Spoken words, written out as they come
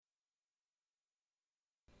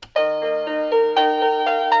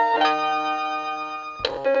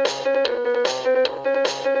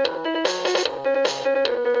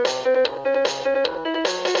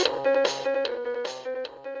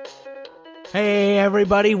Hey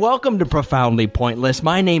everybody, welcome to Profoundly Pointless.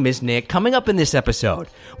 My name is Nick. Coming up in this episode,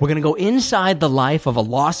 we're going to go inside the life of a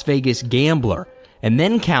Las Vegas gambler and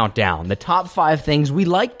then count down the top 5 things we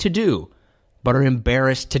like to do but are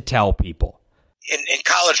embarrassed to tell people. In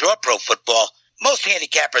college or pro football, most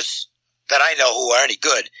handicappers that I know who are any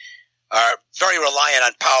good are very reliant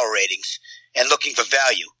on power ratings and looking for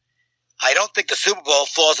value. I don't think the Super Bowl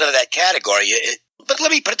falls into that category. But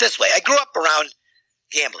let me put it this way. I grew up around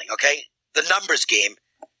gambling, okay? The numbers game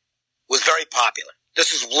was very popular.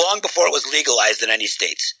 This is long before it was legalized in any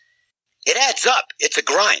states. It adds up. It's a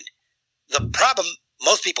grind. The problem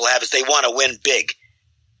most people have is they want to win big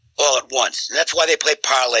all at once. And that's why they play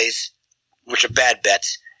parlays, which are bad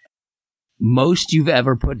bets. Most you've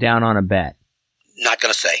ever put down on a bet? Not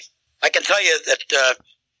going to say. I can tell you that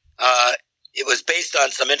it was based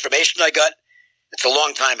on some information I got. It's a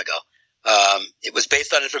long time ago. It was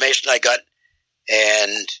based on information I got,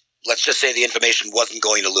 and let's just say the information wasn't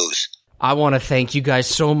going to lose. I want to thank you guys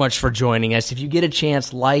so much for joining us. If you get a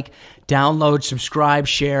chance, like, download, subscribe,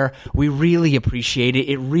 share. We really appreciate it.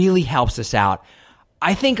 It really helps us out.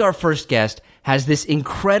 I think our first guest has this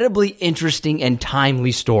incredibly interesting and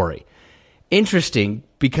timely story. Interesting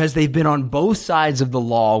because they've been on both sides of the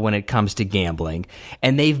law when it comes to gambling,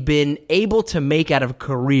 and they've been able to make out of a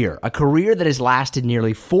career that has lasted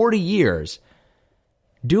nearly 40 years,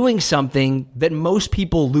 doing something that most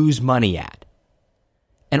people lose money at.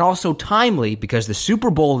 And also timely because the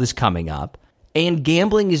Super Bowl is coming up and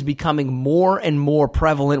gambling is becoming more and more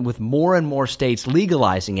prevalent with more and more states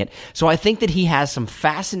legalizing it. So I think that he has some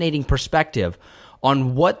fascinating perspective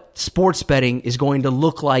on what sports betting is going to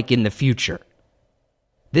look like in the future.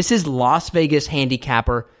 This is Las Vegas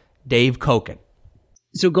handicapper Dave Koken.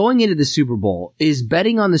 So going into the Super Bowl, is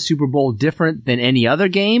betting on the Super Bowl different than any other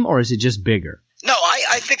game, or is it just bigger? No,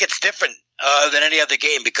 I think it's different than any other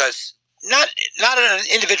game because not on an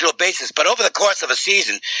individual basis, but over the course of a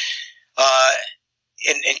season,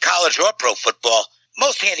 in college or pro football,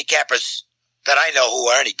 most handicappers that I know who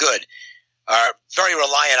are any good are very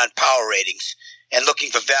reliant on power ratings and looking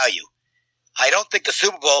for value. I don't think the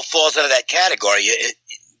Super Bowl falls into that category.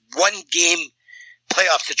 One game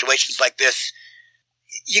playoff situations like this,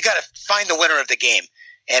 you got to find the winner of the game.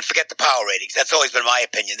 And forget the power ratings. That's always been my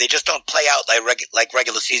opinion. They just don't play out like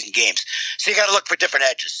regular season games. So you got to look for different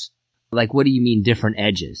edges. Like, what do you mean different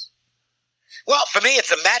edges? Well, for me,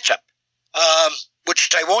 it's a matchup,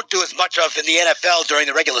 which I won't do as much of in the NFL during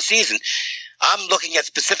the regular season. I'm looking at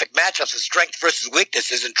specific matchups of strength versus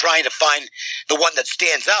weaknesses and trying to find the one that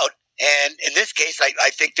stands out. And in this case, I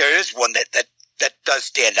think there is one that does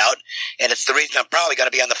stand out. And it's the reason I'm probably going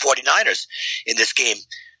to be on the 49ers in this game.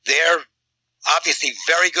 They're obviously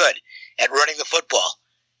very good at running the football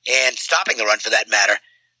and stopping the run for that matter.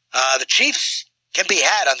 The Chiefs can be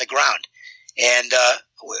had on the ground. And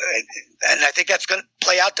I think that's going to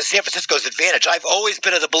play out to San Francisco's advantage. I've always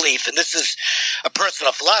been of the belief, and this is a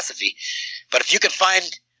personal philosophy, but if you can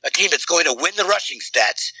find a team that's going to win the rushing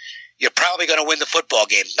stats, you're probably going to win the football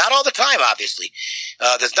game. Not all the time, obviously.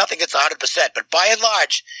 There's nothing that's 100%, but by and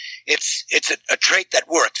large, it's a trait that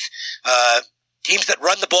works. Teams that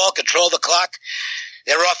run the ball, control the clock,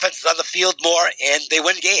 their offense is on the field more, and they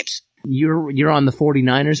win games. You're on the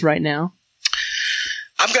 49ers right now?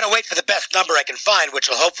 I'm going to wait for the best number I can find, which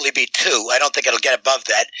will hopefully be 2. I don't think it'll get above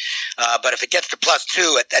that. But if it gets to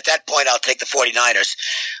 +2, at that point, I'll take the 49ers.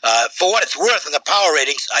 For what it's worth in the power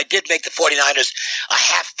ratings, I did make the 49ers a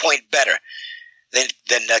half point better than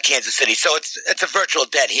Kansas City. So it's a virtual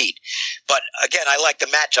dead heat. But again, I like the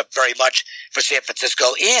matchup very much for San Francisco.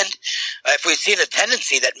 And if we've seen a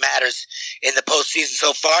tendency that matters in the postseason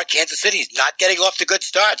so far, Kansas City's not getting off to good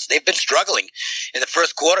starts. They've been struggling in the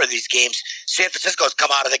first quarter of these games. San Francisco's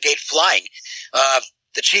come out of the gate flying.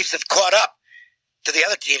 The Chiefs have caught up to the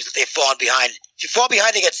other teams that they've fallen behind. If you fall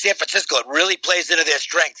behind against San Francisco, it really plays into their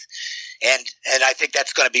strength. And I think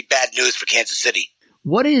that's going to be bad news for Kansas City.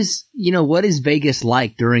 What is Vegas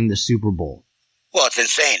like during the Super Bowl? Well, it's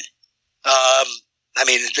insane.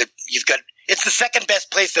 It's the second best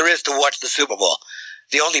place there is to watch the Super Bowl.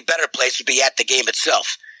 The only better place would be at the game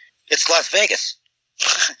itself. It's Las Vegas.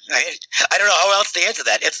 I don't know how else to answer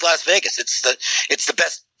that. It's Las Vegas. It's the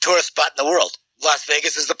best tourist spot in the world. Las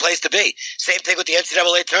Vegas is the place to be. Same thing with the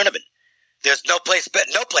NCAA tournament. There's no place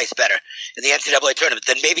better in the NCAA tournament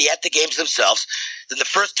than maybe at the games themselves. Than the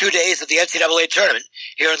first 2 days of the NCAA tournament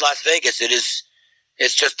here in Las Vegas.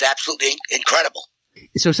 It's just absolutely incredible.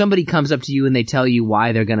 So somebody comes up to you and they tell you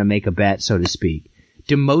why they're going to make a bet, so to speak.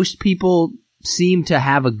 Do most people seem to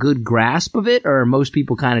have a good grasp of it, or are most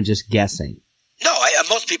people kind of just guessing? No,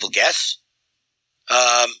 most people guess.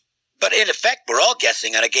 But in effect, we're all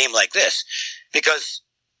guessing on a game like this because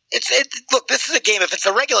look, this is a game. If it's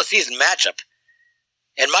a regular season matchup,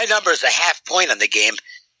 and my number is a half point on the game,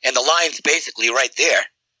 and the line's basically right there,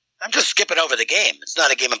 I'm just skipping over the game. It's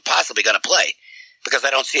not a game I'm possibly going to play because I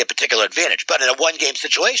don't see a particular advantage. But in a one-game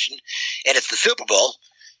situation, and it's the Super Bowl,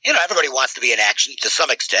 everybody wants to be in action to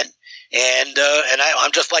some extent, and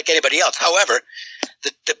I'm just like anybody else. However,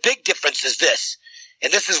 the big difference is this,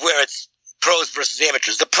 and this is where it's pros versus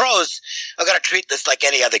amateurs. The pros are going to treat this like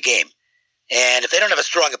any other game, and if they don't have a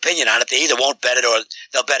strong opinion on it, they either won't bet it or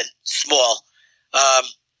they'll bet it small.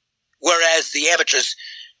 Whereas the amateurs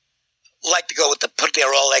like to go with the put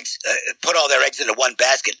all their eggs into one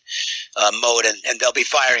basket mode, and they'll be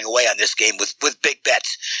firing away on this game with big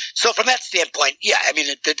bets. So from that standpoint, yeah, I mean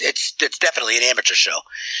it's definitely an amateur show.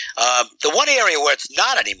 The one area where it's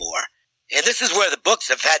not anymore, and this is where the books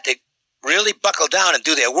have had to really buckle down and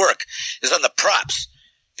do their work, is on the props,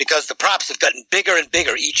 because the props have gotten bigger and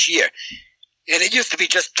bigger each year. And it used to be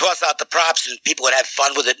just toss out the props and people would have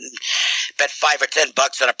fun with it and bet $5 or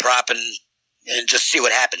 $10 on a prop and just see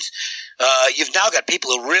what happens. You've now got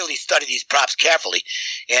people who really study these props carefully,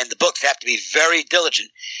 and the books have to be very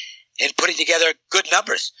diligent in putting together good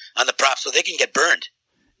numbers on the props so they can get burned.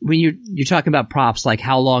 When you're talking about props, like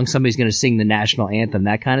how long somebody's going to sing the national anthem,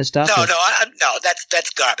 that kind of stuff? No, that's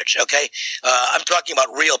garbage, okay? I'm talking about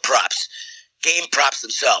real props, game props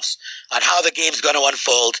themselves, on how the game's going to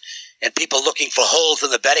unfold, and people looking for holes in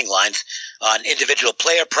the betting lines on individual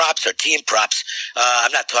player props or team props.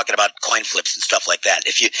 I'm not talking about coin flips and stuff like that.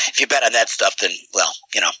 If you bet on that stuff, then, well,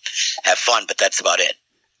 have fun, but that's about it.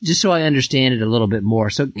 Just so I understand it a little bit more.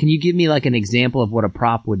 So can you give me like an example of what a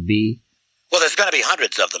prop would be? Well, there's going to be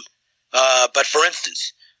hundreds of them. But for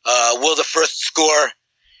instance, will the first score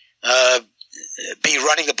be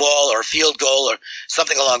running the ball or a field goal or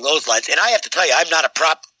something along those lines? And I have to tell you, I'm not a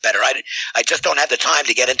prop bettor. I just don't have the time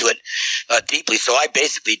to get into it deeply, so I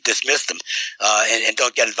basically dismiss them and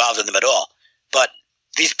don't get involved in them at all. But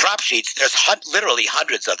these prop sheets, there's literally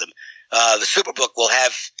hundreds of them. The Superbook will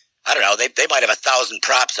have, I don't know, they might have 1,000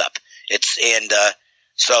 props up.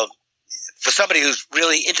 So for somebody who's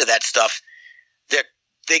really into that stuff,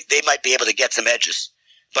 they might be able to get some edges.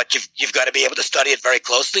 But you've got to be able to study it very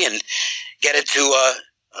closely and get into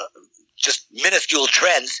just minuscule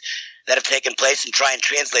trends that have taken place and try and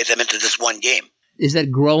translate them into this one game. Is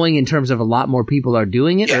that growing in terms of a lot more people are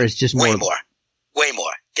doing it, or it's just more? Way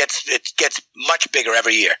more. It gets much bigger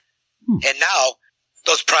every year. And now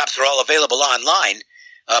those props are all available online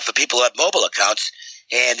for people who have mobile accounts,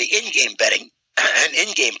 and the in-game betting and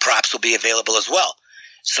in-game props will be available as well.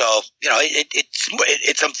 So,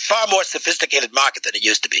 it's a far more sophisticated market than it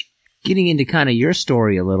used to be. Getting into kind of your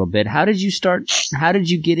story a little bit, how did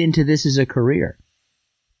you get into this as a career?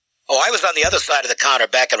 Oh, I was on the other side of the counter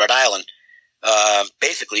back in Rhode Island,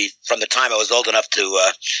 basically from the time I was old enough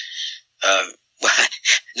to,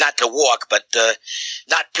 not to walk, but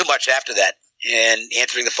not too much after that, and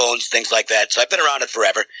answering the phones, things like that. So I've been around it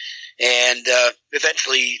forever, and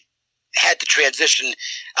eventually had to transition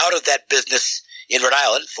out of that business in Rhode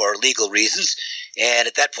Island for legal reasons. And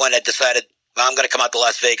at that point, I decided, well, I'm going to come out to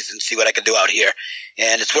Las Vegas and see what I can do out here.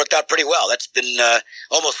 And it's worked out pretty well. That's been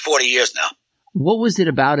almost 40 years now. What was it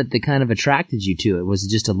about it that kind of attracted you to it? Was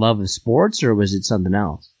it just a love of sports, or was it something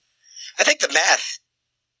else? I think the math.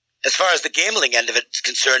 As far as the gambling end of it is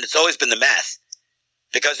concerned, it's always been the math.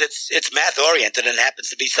 Because it's math-oriented, and it happens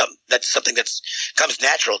to be something that comes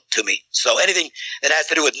natural to me. So anything that has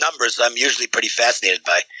to do with numbers, I'm usually pretty fascinated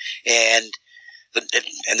by. And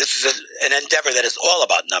this is an endeavor that is all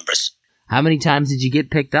about numbers. How many times did you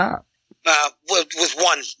get picked up? Was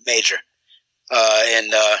one major,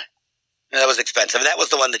 and that was expensive. And that was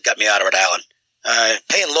the one that got me out of Rhode Island.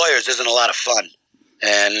 Paying lawyers isn't a lot of fun,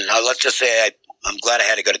 and let's just say I'm glad I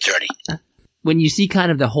had a good attorney. When you see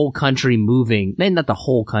kind of the whole country moving, maybe not the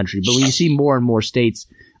whole country, but when you see more and more states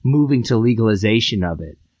moving to legalization of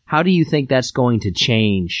it, how do you think that's going to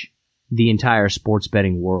change the entire sports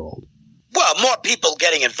betting world? Well, more people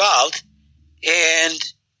getting involved and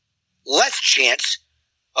less chance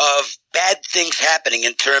of bad things happening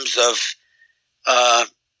in terms of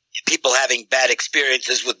people having bad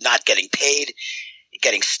experiences with not getting paid,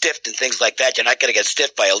 getting stiffed and things like that. You're not going to get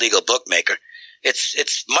stiffed by a legal bookmaker.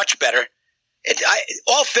 It's much better.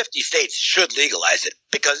 All 50 states should legalize it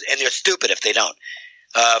and they're stupid if they don't.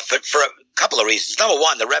 For a couple of reasons. Number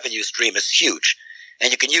one, the revenue stream is huge,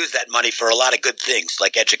 and you can use that money for a lot of good things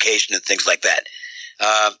like education and things like that.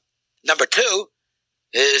 Number two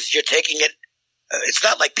is you're taking it. It's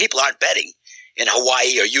not like people aren't betting in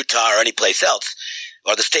Hawaii or Utah or any place else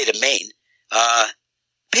or the state of Maine.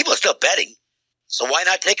 People are still betting. So why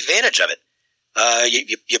not take advantage of it?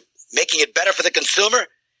 You're making it better for the consumer,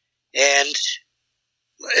 and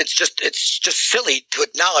it's just silly to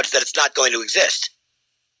acknowledge that it's not going to exist.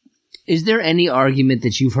 Is there any argument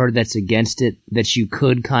that you've heard that's against it that you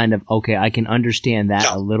could kind of, okay, I can understand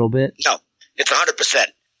that a little bit? No, it's 100%.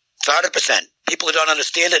 It's 100%. People who don't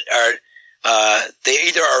understand it they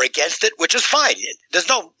either are against it, which is fine. There's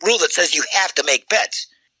no rule that says you have to make bets.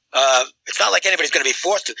 It's not like anybody's going to be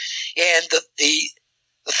forced to. And the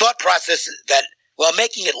thought process that, well,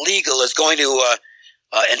 making it legal is going to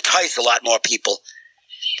entice a lot more people.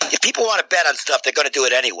 If people want to bet on stuff, they're going to do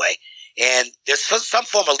it anyway. And there's some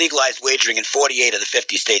form of legalized wagering in 48 of the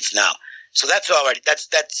 50 states now. So that's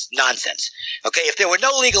that's nonsense. Okay, if there were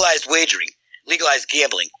no legalized wagering, legalized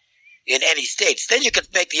gambling in any states, then you could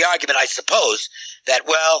make the argument, I suppose, that,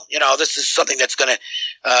 well, this is something that's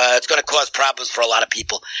it's going to cause problems for a lot of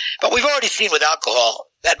people. But we've already seen with alcohol,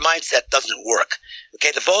 that mindset doesn't work.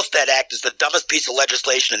 Okay, the Volstead Act is the dumbest piece of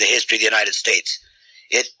legislation in the history of the United States.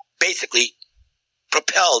 It basically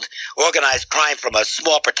propelled organized crime from a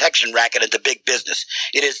small protection racket into big business.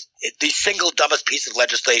 It is the single dumbest piece of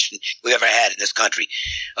legislation we've ever had in this country.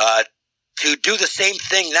 To do the same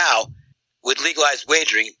thing now with legalized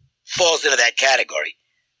wagering falls into that category.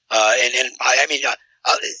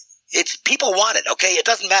 It's people want it. Okay, it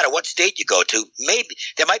doesn't matter what state you go to. Maybe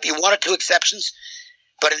there might be one or two exceptions,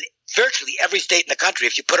 but in virtually every state in the country,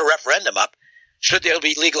 if you put a referendum up, should there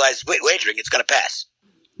be legalized wagering, it's going to pass.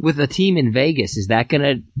 With a team in Vegas, is that going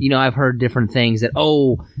to, I've heard different things that,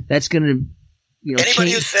 that's going to,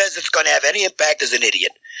 anybody who says it's going to have any impact is an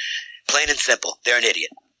idiot. Plain and simple. They're an idiot.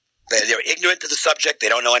 They're ignorant to the subject. They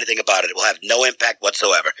don't know anything about it. It will have no impact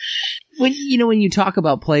whatsoever. When you talk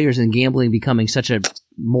about players and gambling becoming such a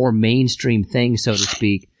more mainstream thing, so to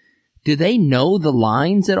speak, do they know the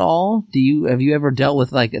lines at all? Have you ever dealt with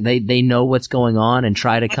they know what's going on and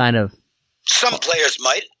try to kind of? Some players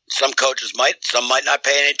might. Some coaches might. Some might not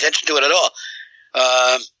pay any attention to it at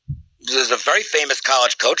all. There's a very famous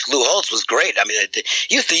college coach, Lou Holtz, was great. I mean,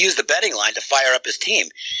 he used to use the betting line to fire up his team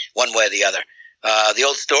one way or the other. The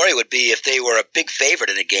old story would be if they were a big favorite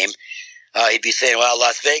in a game, he'd be saying, well,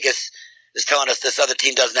 Las Vegas is telling us this other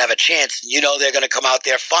team doesn't have a chance. They're going to come out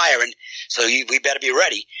there firing, so we better be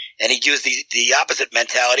ready. And he'd use the opposite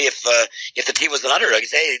mentality. If the team was an underdog, he'd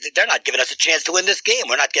say, hey, they're not giving us a chance to win this game.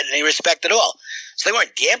 We're not getting any respect at all. So they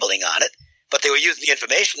weren't gambling on it, but they were using the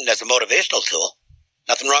information as a motivational tool.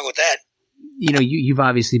 Nothing wrong with that. You've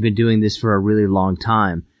obviously been doing this for a really long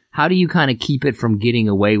time. How do you kind of keep it from getting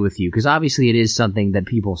away with you? Because obviously it is something that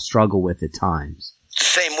people struggle with at times. It's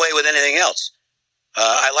the same way with anything else.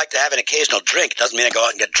 I like to have an occasional drink. Doesn't mean I go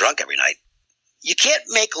out and get drunk every night. You can't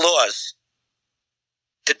make laws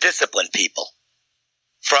to discipline people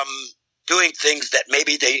from doing things that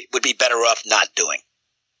maybe they would be better off not doing.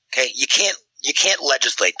 Okay? You can't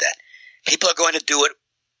legislate that. People are going to do it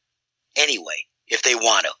anyway if they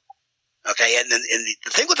want to. Okay? And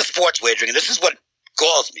the thing with the sports wagering, and this is what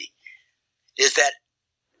galls me, is that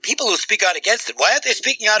people who speak out against it, why aren't they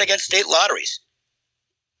speaking out against state lotteries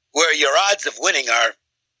where your odds of winning are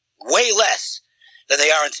way less than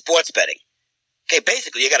they are in sports betting? Okay,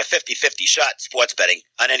 basically you got a 50-50 shot in sports betting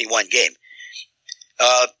on any one game.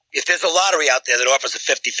 If there's a lottery out there that offers a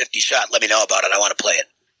 50-50 shot, let me know about it. I want to play it.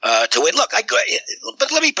 To win. Look,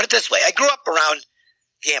 but let me put it this way. I grew up around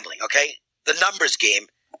gambling, okay? The numbers game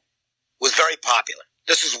was very popular.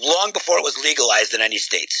 This was long before it was legalized in any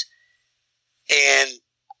states. And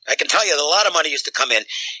I can tell you that a lot of money used to come in,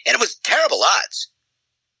 and it was terrible odds.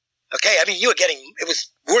 Okay, I mean, it was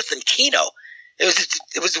worse than Keno. It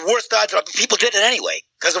was the worst odds. People did it anyway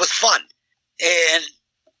because it was fun. And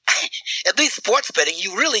at least sports betting,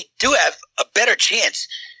 you really do have a better chance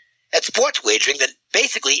at sports wagering than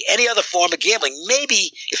basically any other form of gambling.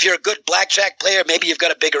 Maybe if you're a good blackjack player, maybe you've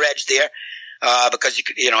got a bigger edge there because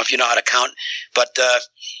if you know how to count. But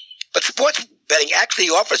sports betting actually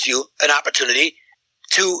offers you an opportunity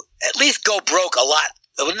to at least go broke a lot.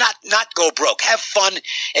 Not go broke. Have fun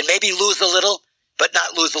and maybe lose a little, but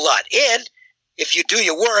not lose a lot. And if you do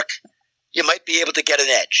your work, you might be able to get an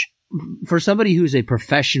edge. For somebody who's a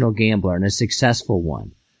professional gambler and a successful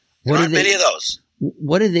one, there aren't many of those.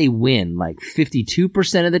 What do they win? Like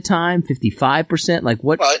 52% of the time? 55%? Like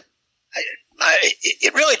what? Well,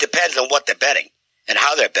 it really depends on what they're betting and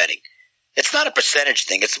how they're betting. It's not a percentage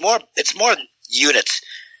thing. It's more units.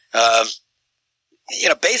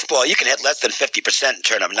 Baseball, you can hit less than 50% and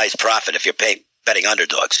turn up a nice profit if you're betting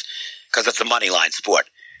underdogs because it's a money line sport.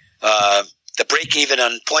 The break even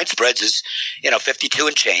on point spreads is, 52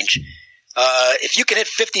 and change. If you can hit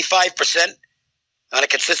 55% on a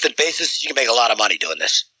consistent basis, you can make a lot of money doing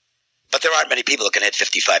this. but there aren't many people who can hit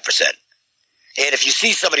 55%. And if you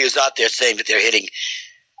see somebody who's out there saying that they're hitting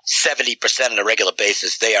 70% on a regular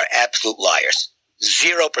basis, they are absolute liars.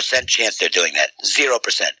 0% chance they're doing that. 0%.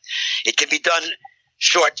 It can be done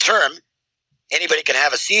short term. Anybody can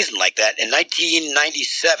have a season like that. In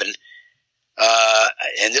 1997,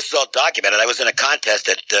 and this is all documented, I was in a contest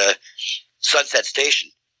at Sunset Station,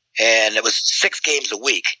 and it was 6 games a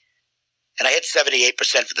week, and I hit 78%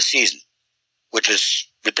 for the season, which is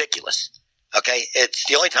ridiculous. Okay? It's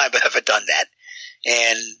the only time I've ever done that,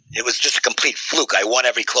 and it was just a complete fluke. I won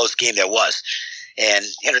every close game there was, and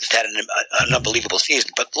just had an unbelievable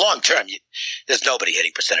season. But long term, there's nobody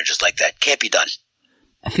hitting percentages like that. Can't be done.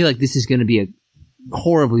 I feel like this is going to be a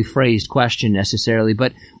horribly phrased question necessarily,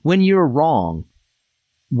 but when you're wrong,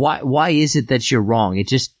 why is it that you're wrong? It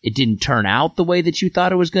didn't turn out the way that you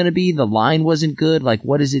thought it was going to be? The line wasn't good? Like,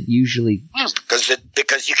 what is it usually?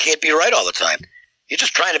 Because you can't be right all the time. You're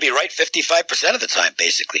just trying to be right 55% of the time,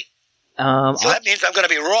 basically. So that means I'm going to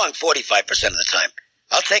be wrong 45% of the time.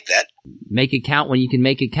 I'll take that. Make it count when you can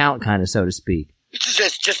make it count, kind of, so to speak. If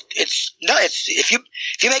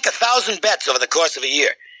you make 1,000 bets over the course of a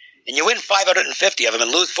year, and you win 550 of them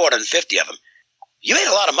and lose 450 of them, you made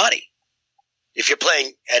a lot of money if you're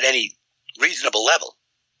playing at any reasonable level.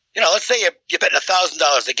 Let's say you're betting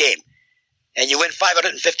 $1,000 a game, and you win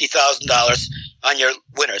 $550,000 on your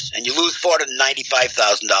winners, and you lose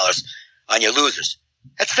 $495,000 on your losers.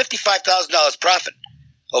 That's $55,000 profit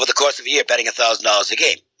over the course of a year betting $1,000 a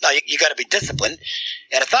game. Now, you got to be disciplined,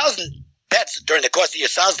 and 1,000 bets during the course of the year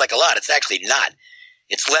sounds like a lot. It's actually not.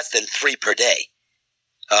 It's less than 3 per day.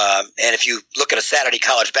 And if you look at a Saturday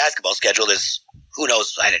college basketball schedule, there's, who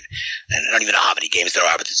knows, I don't even know how many games there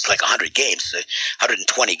are, but it's like 100 games,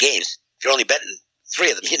 120 games. If you're only betting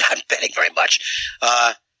 3 of them, you're not betting very much.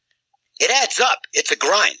 It adds up. It's a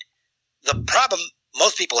grind. The problem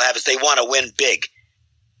most people have is they want to win big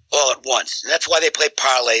all at once. And that's why they play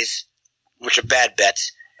parlays, which are bad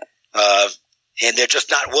bets. And they're just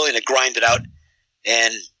not willing to grind it out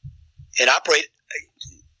and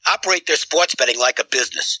operate their sports betting like a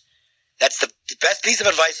business. That's the best piece of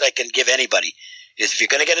advice I can give anybody is if you're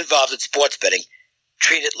going to get involved in sports betting,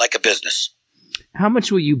 treat it like a business. How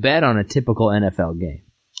much will you bet on a typical NFL game?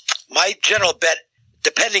 My general bet,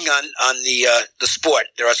 depending on the sport,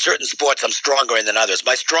 there are certain sports I'm stronger in than others.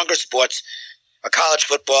 My stronger sports are college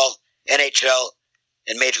football, NHL,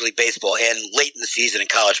 and Major League Baseball, and late in the season in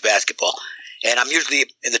college basketball. And I'm usually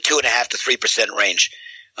in the 2.5% to 3% range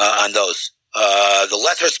on those. The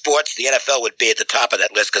lesser sports, the NFL would be at the top of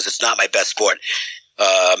that list because it's not my best sport.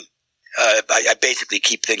 I basically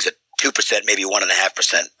keep things at 2%, maybe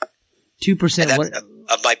 1.5%. 2%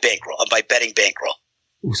 of my bankroll, of my betting bankroll.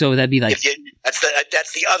 So that'd be like that's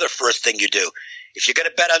the other first thing you do. If you're going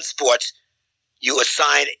to bet on sports, you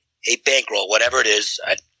assign a bankroll, whatever it is,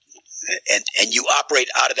 and you operate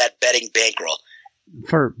out of that betting bankroll.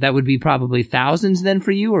 That would be probably thousands then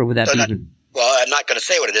for you, or would that be? Well, I'm not going to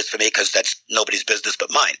say what it is for me because that's nobody's business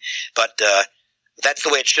but mine. But that's the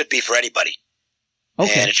way it should be for anybody.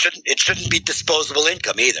 Okay. And it shouldn't be disposable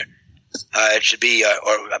income either. It should be,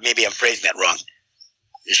 or maybe I'm phrasing that wrong.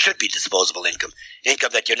 It should be disposable income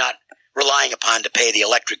that you're not relying upon to pay the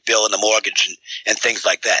electric bill and the mortgage and things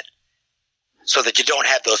like that. So that you don't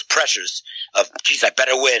have those pressures of, geez, I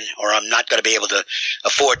better win or I'm not going to be able to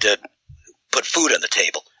afford to put food on the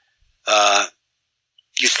table.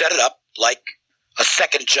 You set it up like a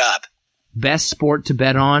second job. Best sport to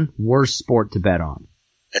bet on, worst sport to bet on.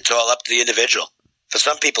 It's all up to the individual. For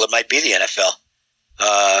some people, it might be the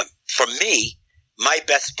NFL. For me, my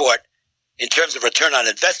best sport in terms of return on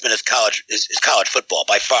investment is college football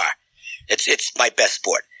by far. It's my best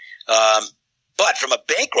sport. But from a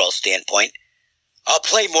bankroll standpoint, I'll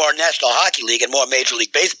play more National Hockey League and more Major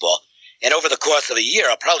League Baseball. And over the course of a year,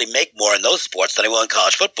 I'll probably make more in those sports than I will in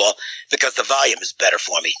college football because the volume is better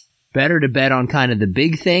for me. Better to bet on kind of the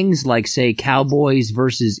big things like, say, Cowboys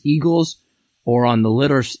versus Eagles, or on the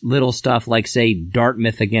little stuff like, say,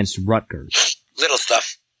 Dartmouth against Rutgers? Little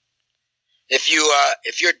stuff. If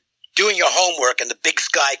you're doing your homework in the Big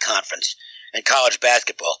Sky Conference in college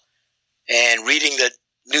basketball and reading the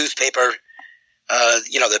newspaper,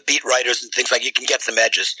 the beat writers and things like, you can get some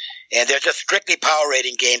edges. And they're just strictly power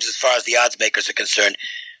rating games as far as the odds makers are concerned.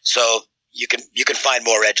 So you can find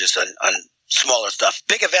more edges on smaller stuff.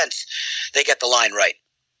 Big events, they get the line right.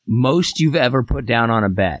 Most you've ever put down on a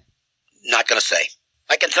bet? Not going to say.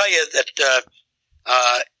 I can tell you that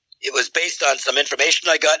it was based on some information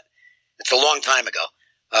I got. It's a long time ago.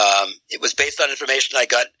 It was based on information I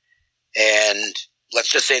got, and let's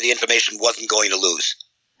just say the information wasn't going to lose.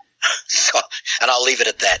 So, and I'll leave it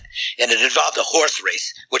at that. And it involved a horse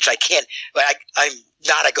race, which I can't. I'm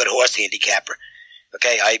not a good horse handicapper.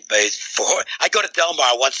 Okay, I go to Del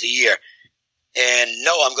Mar once a year, and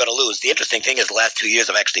know I'm going to lose. The interesting thing is, the last 2 years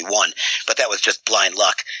I've actually won, but that was just blind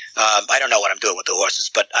luck. I don't know what I'm doing with the horses,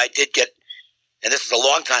 but I did get, and this is a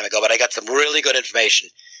long time ago, but I got some really good information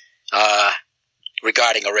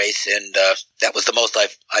regarding a race, and that was the most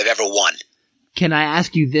I've ever won. Can I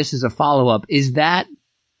ask you this as a follow-up? Is that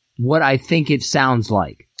what I think it sounds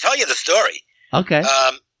like? Tell you the story. Okay.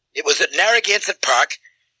 It was at Narragansett Park.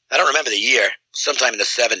 I don't remember the year, sometime in the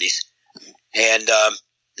 70s. And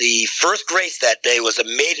the first race that day was a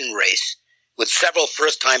maiden race with several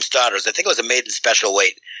first-time starters. I think it was a maiden special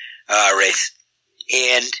weight race.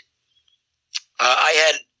 And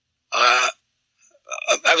I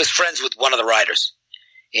was friends with one of the riders.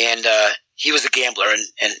 And he was a gambler,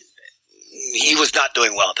 and he was not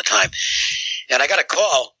doing well at the time. And I got a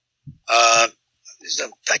call, I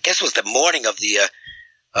guess it was the morning of the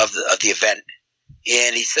event.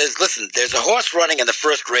 And he says, listen, there's a horse running in the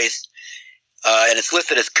first race, and it's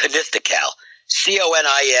listed as Conistical,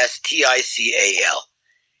 Conistical.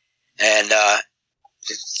 And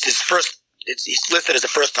he's listed as a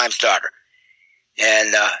first-time starter.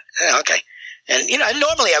 And, okay. And,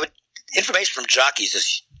 normally information from jockeys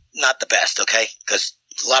is not the best, okay? Because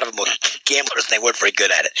a lot of them were gamblers and they weren't very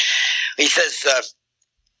good at it. He says,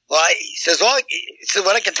 what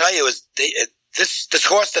I can tell you is this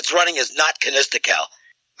horse that's running is not Conistical.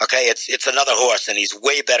 Okay, it's another horse, and he's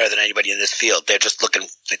way better than anybody in this field. They're just looking,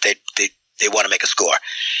 they want to make a score.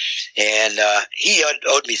 And he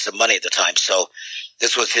owed me some money at the time, so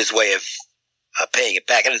this was his way of paying it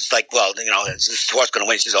back. And it's like, well, is this horse going to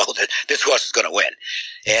win? He says, this horse is going to win.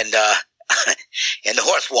 And and the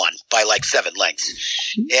horse won by like 7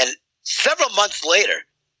 lengths. And several months later,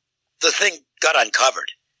 the thing got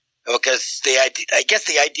uncovered because I guess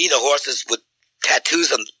they ID the horses with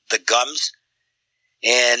tattoos on the gums.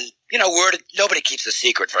 And, nobody keeps a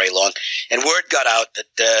secret very long. And word got out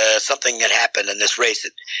that something had happened in this race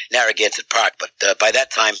at Narragansett Park. But by that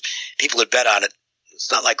time, people had bet on it.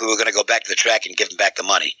 It's not like we were going to go back to the track and give them back the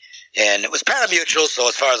money. And it was pari-mutuel, so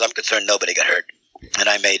as far as I'm concerned, nobody got hurt. And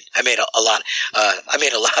I made a lot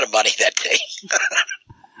of money that day.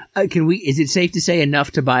 Is it safe to say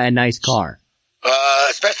enough to buy a nice car?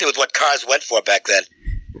 Especially with what cars went for back then.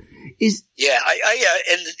 And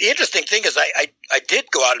the interesting thing is I did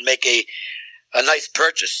go out and make a nice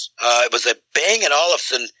purchase. It was a Bang &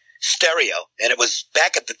 Olufsen stereo, and it was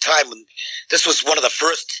back at the time when this was one of the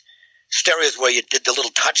first stereos where you did the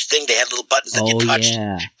little touch thing. They had little buttons that you touched.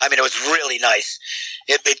 Yeah. I mean, it was really nice.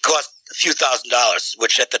 It cost a few $1,000s,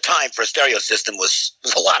 which at the time for a stereo system was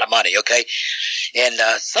a lot of money. Okay, and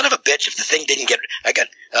son of a bitch, if the thing didn't get, I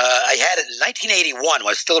had it in 1981 when I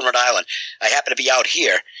was still in Rhode Island. I happened to be out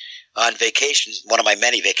here on vacation, one of my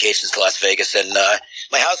many vacations to Las Vegas, and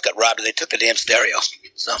my house got robbed and they took the damn stereo.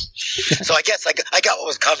 So I guess I got what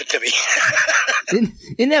was coming to me.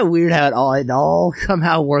 Isn't that weird how it all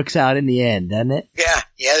somehow works out in the end, doesn't it?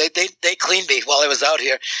 Yeah, they cleaned me while I was out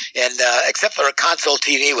here, and except for a console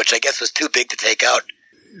TV, which I guess was too big to take out.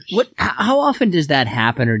 How often does that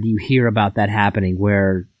happen, or do you hear about that happening,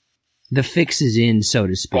 where the fix is in, so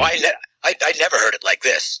to speak? Well, I never heard it like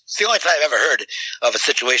this. It's the only time I've ever heard of a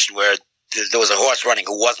situation where there was a horse running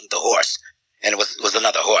who wasn't the horse, and it was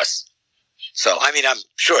another horse. So, I mean, I'm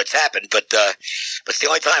sure it's happened, but it's the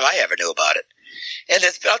only time I ever knew about it. And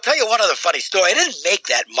I'll tell you one other funny story. I didn't make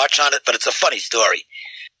that much on it, but it's a funny story.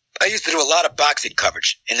 I used to do a lot of boxing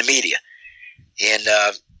coverage in the media. And,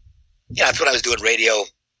 that's when I was doing radio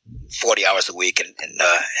 40 hours a week,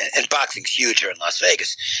 and boxing's huge here in Las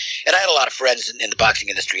Vegas. And I had a lot of friends in the boxing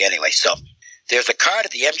industry anyway. So there's a card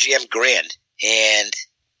at the MGM Grand, and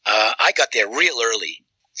I got there real early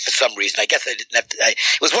for some reason. I guess I didn't have to.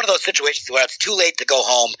 It was one of those situations where it's too late to go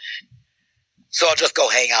home, so I'll just go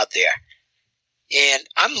hang out there. And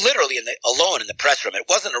I'm literally alone in the press room. It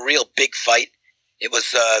wasn't a real big fight. There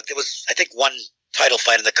was I think one title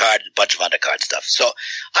fight in the card and a bunch of undercard stuff. So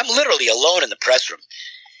I'm literally alone in the press room.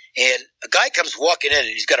 And a guy comes walking in, and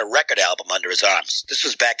he's got a record album under his arms. This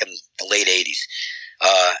was back in the late 80s.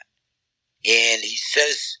 And he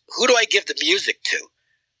says, who do I give the music to?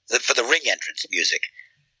 For the ring entrance music.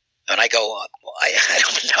 And I go, I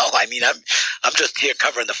don't know. I mean, I'm just here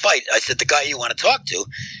covering the fight. I said, the guy you want to talk to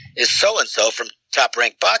is so-and-so from Top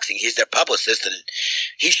Rank Boxing. He's their publicist, and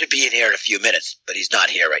he should be in here in a few minutes, but he's not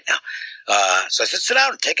here right now. So I said, sit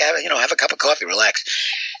down and have a cup of coffee, relax.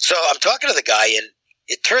 So I'm talking to the guy, and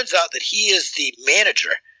it turns out that he is the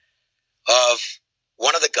manager of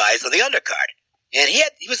one of the guys on the undercard. and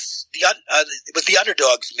it was the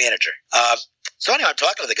underdog's manager. So anyway, I'm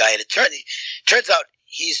talking to the guy, and it turns out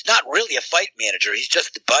he's not really a fight manager. He's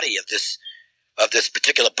just the buddy of this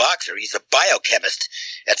particular boxer. He's a biochemist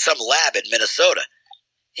at some lab in Minnesota.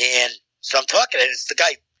 And so I'm talking, and it's the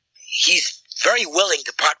guy. He's very willing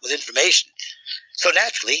to part with information. So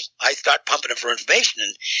naturally, I start pumping him for information,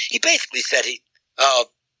 and he basically said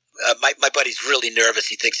my buddy's really nervous.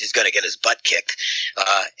 He thinks he's going to get his butt kicked,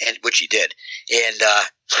 and which he did. And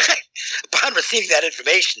upon receiving that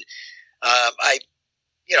information, I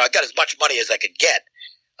got as much money as I could get.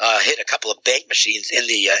 Hit a couple of bank machines in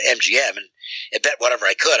the MGM and bet whatever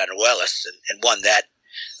I could on Ruelas and won that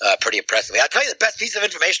pretty impressively. I'll tell you the best piece of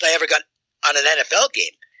information I ever got on an NFL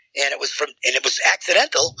game, and it was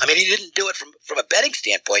accidental. I mean, he didn't do it from a betting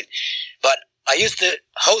standpoint, but I used to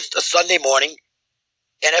host a Sunday morning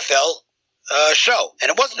NFL show, and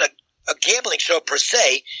it wasn't a gambling show per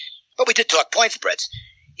se, but we did talk point spreads.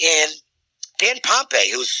 And Dan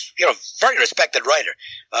Pompei, who's a very respected writer,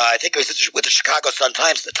 I think he was with the Chicago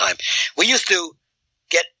Sun-Times at the time. We used to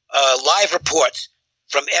get live reports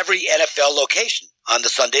from every NFL location on the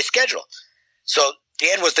Sunday schedule. So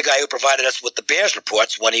Dan was the guy who provided us with the Bears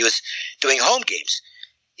reports when he was doing home games.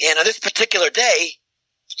 And on this particular day,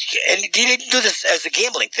 and he didn't do this as a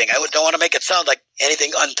gambling thing. I don't want to make it sound like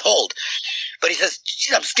anything untold. But he says,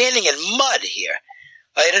 geez, I'm standing in mud here.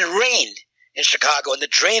 It had rained in Chicago, and the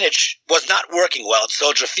drainage was not working well at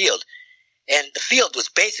Soldier Field. And the field was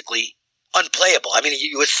basically unplayable. I mean,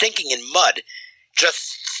 you were sinking in mud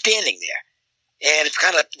just standing there. And it's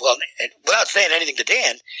kind of, well, without saying anything to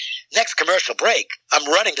Dan, next commercial break, I'm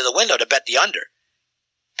running to the window to bet the under.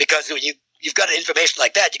 Because when you've got information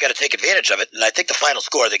like that, you got to take advantage of it. And I think the final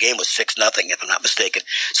score of the game was 6-0, if I'm not mistaken.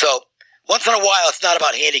 So once in a while, it's not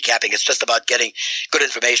about handicapping. It's just about getting good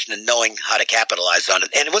information and knowing how to capitalize on it.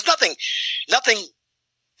 And it was nothing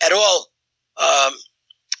at all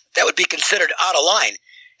that would be considered out of line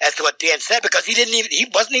as to what Dan said, because he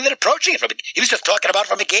wasn't even approaching it he was just talking about it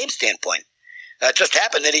from a game standpoint. It just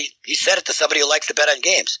happened that he said it to somebody who likes to bet on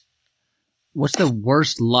games. What's the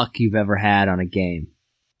worst luck you've ever had on a game?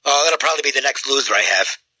 Oh, that'll probably be the next loser I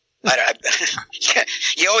have.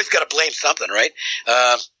 You always got to blame something, right?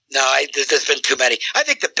 There's been too many. I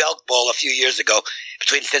think the Belk Bowl a few years ago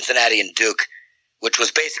between Cincinnati and Duke, which was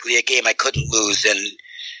basically a game I couldn't lose, and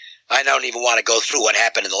I don't even want to go through what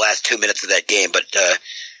happened in the last 2 minutes of that game, but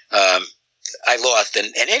I lost.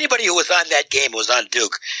 And anybody who was on that game who was on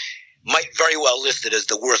Duke might very well list it as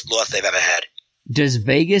the worst loss they've ever had. Does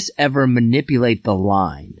Vegas ever manipulate the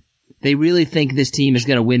line? They really think this team is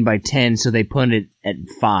going to win by 10, so they put it at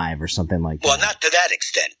 5 or something like that. Well, not to that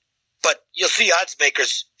extent. But you'll see odds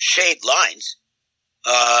makers shade lines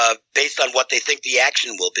based on what they think the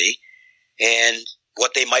action will be and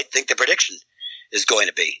what they might think the prediction is going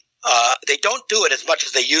to be. They don't do it as much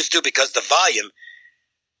as they used to because the volume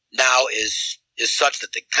now is such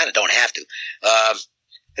that they kind of don't have to.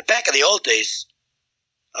 But back in the old days,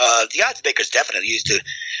 the odds makers definitely used to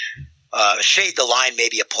shade the line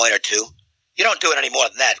maybe a point or two. You don't do it any more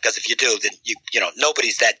than that, because if you do, then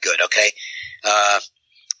nobody's that good. Okay,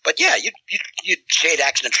 but yeah, you shade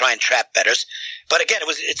action and try and trap bettors. But again,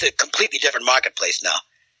 it's a completely different marketplace now.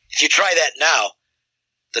 If you try that now,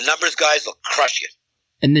 the numbers guys will crush you.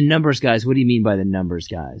 And the numbers guys, what do you mean by the numbers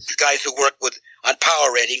guys? The guys who work on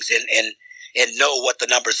power ratings and know what the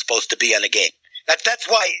number's supposed to be on a game. That's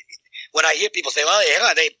why when I hear people say, "Well,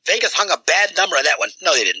 Vegas hung a bad number on that one,"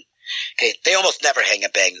 no, they didn't. Okay, they almost never hang a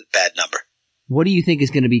bad number. What do you think is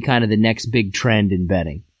going to be kind of the next big trend in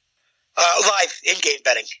betting? Live in-game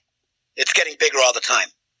betting. It's getting bigger all the time,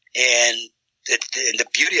 and the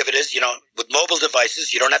beauty of it is, with mobile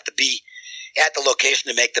devices, you don't have to be at the location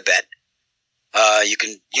to make the bet. You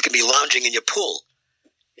can be lounging in your pool,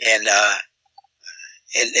 and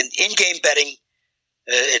in-game betting,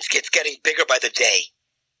 it's getting bigger by the day.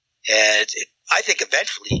 And I think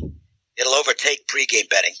eventually it'll overtake pre-game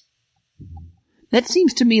betting. That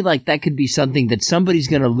seems to me like that could be something that somebody's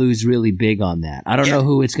going to lose really big on that. I don't know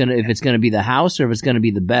who if it's going to be the house or if it's going to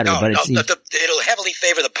be the bettor. It'll heavily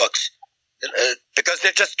favor the books because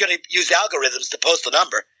they're just going to use algorithms to post a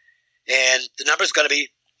number, and the number's going to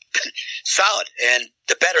be solid, and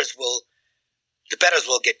the amateurs will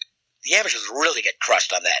really get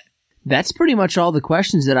crushed on that. That's pretty much all the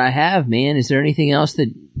questions that I have, man. Is there anything else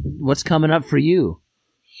what's coming up for you?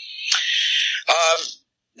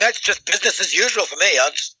 That's just business as usual for me. I'll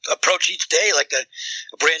just approach each day like a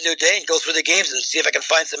brand new day and go through the games and see if I can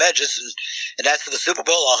find some edges. And as for the Super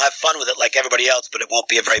Bowl, I'll have fun with it like everybody else, but it won't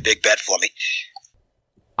be a very big bet for me.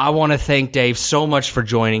 I want to thank Dave so much for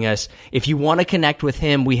joining us. If you want to connect with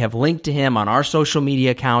him, we have linked to him on our social media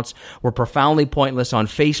accounts. We're Profoundly Pointless on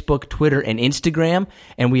Facebook, Twitter, and Instagram.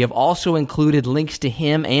 And we have also included links to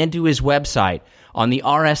him and to his website on the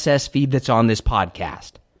RSS feed that's on this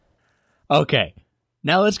podcast. Okay,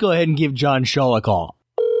 now let's go ahead and give John Shull a call.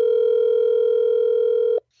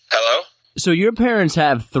 Hello? So your parents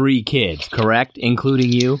have 3 kids, correct?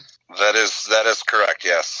 Including you? That is correct,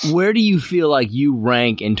 yes. Where do you feel like you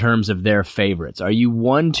rank in terms of their favorites? Are you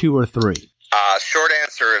 1, 2, or 3? Short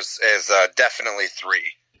answer is definitely 3.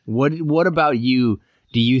 What about you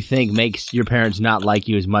do you think makes your parents not like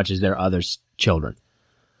you as much as their other children?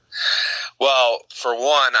 Well, for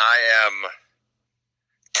one, I am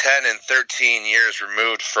 10 and 13 years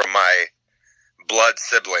removed from my blood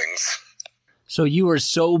siblings. So you were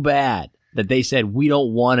so bad that they said, we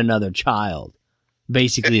don't want another child,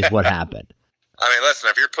 basically is what happened. I mean, listen,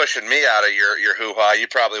 if you're pushing me out of your hoo-ha, you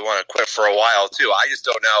probably want to quit for a while, too. I just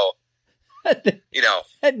don't know, you know,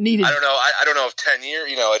 That needed... I don't know if 10 years,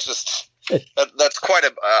 you know, it's just, that's quite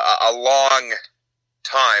a long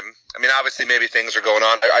time. I mean, obviously, maybe things are going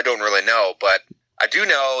on. I don't really know, but I do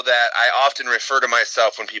know that I often refer to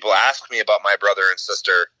myself when people ask me about my brother and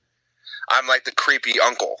sister. I'm like the creepy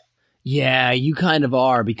uncle. Yeah, you kind of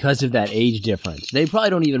are because of that age difference. They probably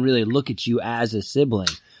don't even really look at you as a sibling,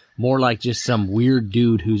 more like just some weird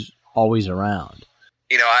dude who's always around.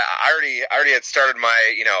 You know, I already had started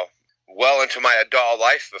my, you know, well into my adult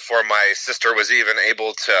life before my sister was even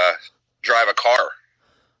able to drive a car.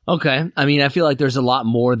 Okay, I mean, I feel like there's a lot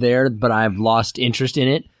more there, but I've lost interest in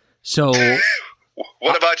it. So,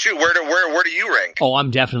 what about you? Where do you rank? Oh, I'm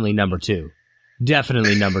definitely number 2.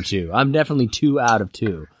 Definitely number 2. I'm definitely 2 out of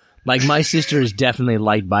 2. Like, my sister is definitely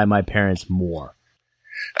liked by my parents more.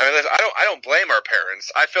 I mean, listen, I don't blame our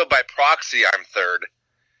parents. I feel by proxy I'm third.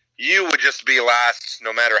 You would just be last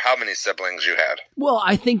no matter how many siblings you had. Well,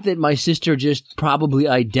 I think that my sister just probably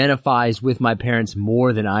identifies with my parents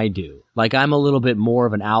more than I do. Like, I'm a little bit more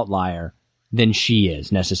of an outlier than she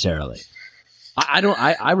is, necessarily.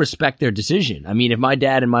 I respect their decision. I mean, if my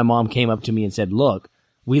dad and my mom came up to me and said, look,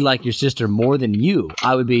 we like your sister more than you,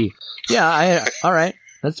 I would be, yeah, all right.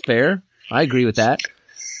 That's fair. I agree with that.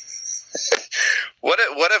 What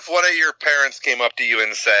if one of your parents came up to you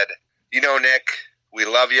and said, you know, Nick, we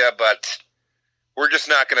love you, but we're just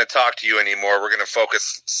not going to talk to you anymore. We're going to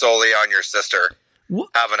focus solely on your sister.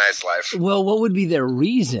 Have a nice life. Well, what would be their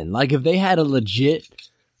reason? Like, if they had a legit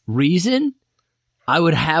reason, I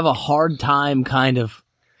would have a hard time kind of,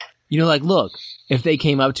 you know, like, look, if they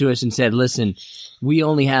came up to us and said, listen, we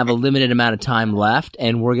only have a limited amount of time left,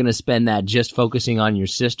 and we're going to spend that just focusing on your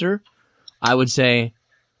sister, I would say,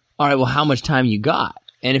 all right, well, how much time you got?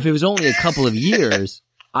 And if it was only a couple of years,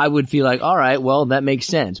 I would feel like, all right, well, that makes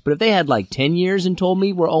sense. But if they had like 10 years and told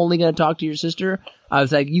me we're only going to talk to your sister, I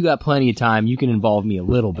was like, you got plenty of time. You can involve me a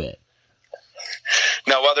little bit.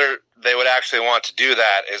 Now, whether they would actually want to do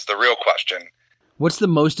that is the real question. What's the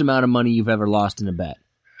most amount of money you've ever lost in a bet?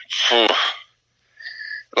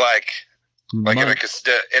 Like in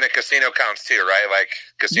a casino counts too, right? Like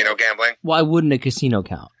casino gambling. Why wouldn't a casino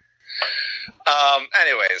count?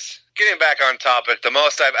 Anyways, getting back on topic, the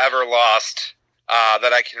most I've ever lost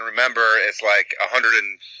that I can remember is like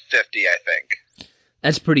 150, I think.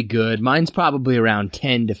 That's pretty good. Mine's probably around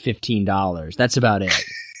 $10 to $15. That's about it.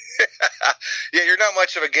 Yeah, you're not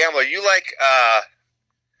much of a gambler. You like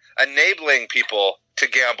enabling people to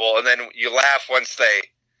gamble, and then you laugh once they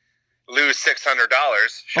lose $600.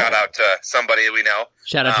 Shout out to somebody we know.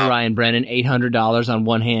 Shout out to Ryan Brennan. $800 on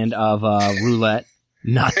one hand of roulette.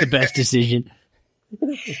 Not the best decision.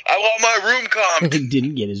 I want my room comped. He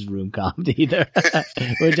didn't get his room comped either,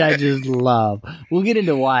 which I just love. We'll get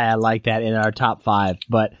into why I like that in our top 5.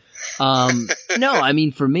 But no, I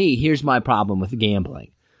mean, for me, here's my problem with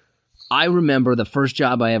gambling. I remember the first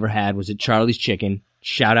job I ever had was at Charlie's Chicken.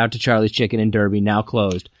 Shout out to Charlie's Chicken in Derby, now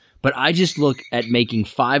closed. But I just look at making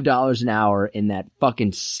 $5 an hour in that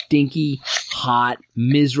fucking stinky, hot,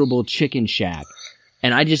 miserable chicken shack.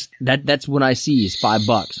 And I just, that's when I see is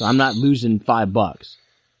 $5. So I'm not losing $5.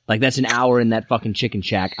 Like, that's an hour in that fucking chicken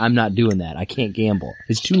shack. I'm not doing that. I can't gamble.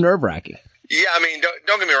 It's too nerve-wracking. Yeah, I mean,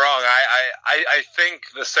 don't get me wrong. I think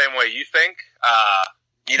the same way you think.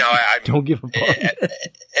 You know, I don't give a fuck.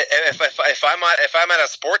 If I'm at a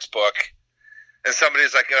sports book and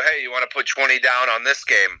somebody's like, "Oh, hey, you want to put 20 down on this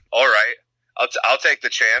game?" All right, I'll take the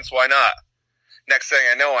chance. Why not? Next thing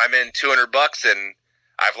I know, I'm in $200 and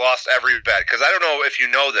I've lost every bet. Because I don't know if you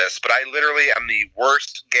know this, but I literally am the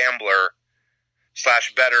worst gambler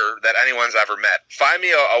 / bettor that anyone's ever met. Find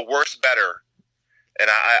me a worse bettor, and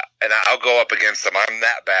I'll go up against them. I'm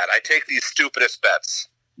that bad. I take these stupidest bets.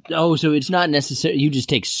 Oh, so it's not necessary. You just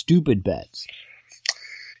take stupid bets.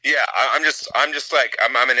 Yeah, I'm just like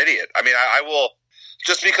I'm an idiot. I mean, I will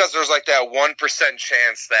just because there's like that 1%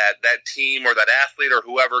 chance that team or that athlete or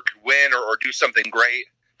whoever could win or do something great,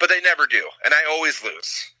 but they never do, and I always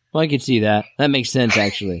lose. Well, I could see that. That makes sense,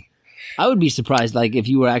 actually. I would be surprised, like, if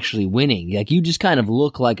you were actually winning. Like, you just kind of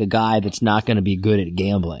look like a guy that's not going to be good at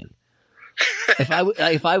gambling.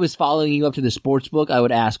 If I was following you up to the sports book, I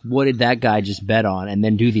would ask, what did that guy just bet on? And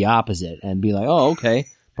then do the opposite and be like, oh, okay,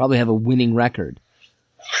 probably have a winning record.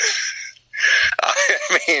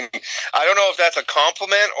 I mean, I don't know if that's a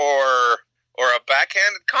compliment or a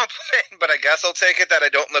backhanded compliment, but I guess I'll take it that I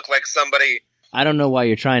don't look like somebody. I don't know why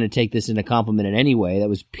you're trying to take this in a compliment in any way. That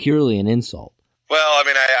was purely an insult. Well, I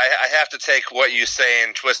mean, I have to take what you say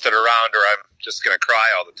and twist it around, or I'm just going to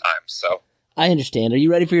cry all the time. So I understand. Are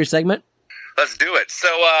you ready for your segment? Let's do it. So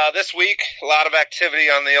this week, a lot of activity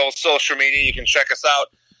on the old social media. You can check us out.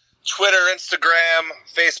 Twitter, Instagram,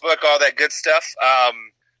 Facebook, all that good stuff.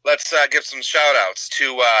 Let's give some shout-outs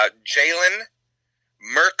to Jalen,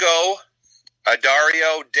 Mirko,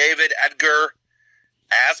 Adario, David, Edgar,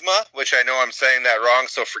 Asma, which I know I'm saying that wrong,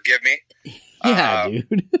 so forgive me. Yeah,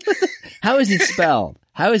 dude. How is it spelled?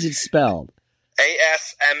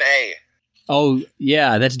 ASMA. Oh,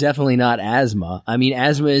 yeah, that's definitely not asthma. I mean,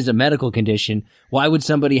 asthma is a medical condition. Why would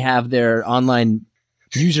somebody have their online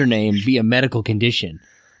username be a medical condition?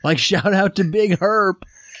 Like, shout out to Big Herp.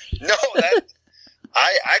 No, that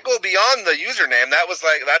I go beyond the username.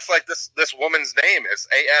 That's like this woman's name is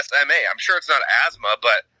ASMA. I'm sure it's not asthma,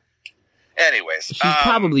 but anyways. She's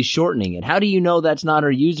probably shortening it. How do you know that's not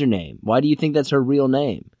her username? Why do you think that's her real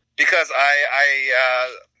name? Because I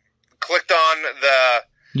clicked on the...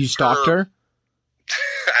 You stalked her?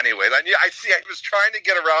 Anyways, I was trying to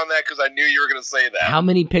get around that because I knew you were going to say that. How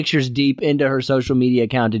many pictures deep into her social media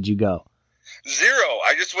account did you go? 0.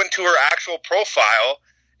 I just went to her actual profile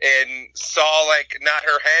and saw, like, not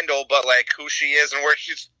her handle, but, like, who she is and where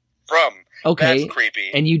she's from. Okay. That's creepy.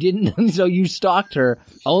 And you didn't, so you stalked her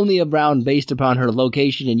only around based upon her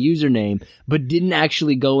location and username, but didn't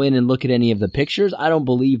actually go in and look at any of the pictures? I don't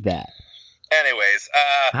believe that. Anyways,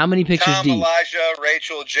 how many pictures Tom, deep? Elijah,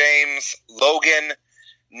 Rachel, James, Logan,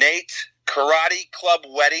 Nate, Karate Club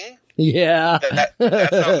Wedding. Yeah. That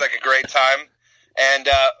sounds like a great time. And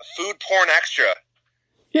Food Porn Extra.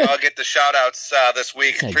 Yeah. I'll get the shout-outs this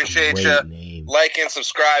week. That's a Appreciate great you name. liking,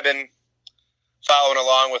 subscribing, following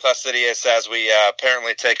along with us, Idiots, as we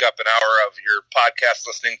apparently take up an hour of your podcast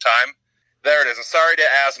listening time. There it is. I'm sorry to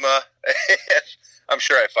Asthma. I'm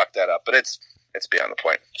sure I fucked that up, but it's beyond the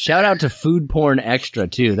point. Shout out to Food Porn Extra,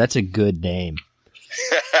 too. That's a good name.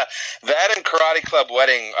 That and Karate Club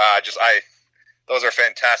Wedding, those are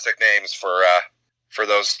fantastic names for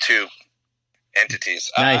those two entities.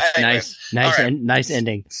 Nice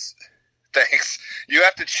ending. Thanks. You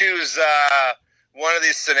have to choose one of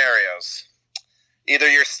these scenarios. Either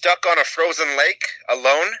you're stuck on a frozen lake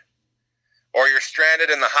alone, or you're stranded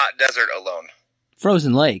in the hot desert alone.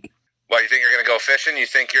 Frozen lake. What, you think you're going to go fishing? You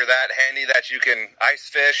think you're that handy that you can ice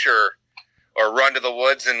fish or run to the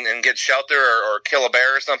woods and get shelter or kill a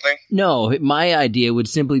bear or something? No, my idea would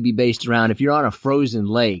simply be based around if you're on a frozen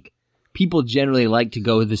lake, people generally like to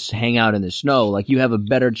go hang out in the snow. Like, you have a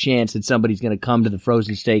better chance that somebody's going to come to the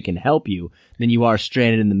frozen stake and help you than you are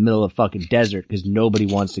stranded in the middle of fucking desert because nobody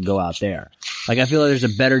wants to go out there. Like, I feel like there's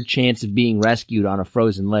a better chance of being rescued on a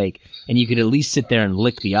frozen lake, and you could at least sit there and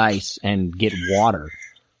lick the ice and get water.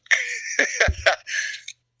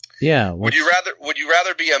 Yeah. Would you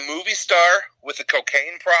rather be a movie star with a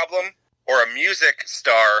cocaine problem or a music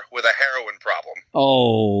star with a heroin problem?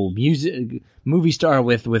 Oh, movie star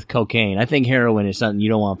with cocaine. I think heroin is something you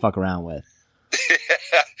don't want to fuck around with.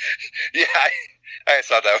 Yeah, I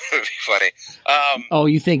thought that would be funny. Oh,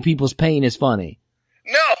 you think people's pain is funny?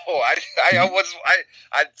 No, let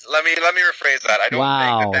me rephrase that. I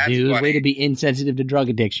don't think that's dude, funny. Way to be insensitive to drug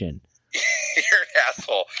addiction. You're an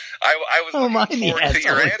asshole. I was looking forward to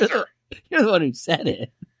your answer. You're the one who said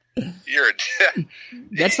it. You're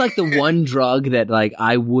That's like the one drug that, like,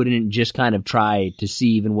 I wouldn't just kind of try to see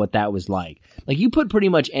even what that was like. Like, you put pretty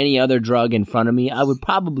much any other drug in front of me, I would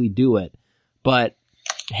probably do it. But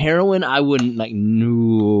heroin, I wouldn't, like,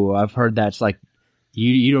 no. I've heard that's like,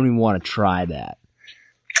 you don't even want to try that.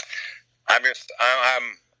 I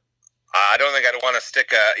don't think I'd want to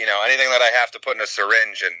stick anything that I have to put in a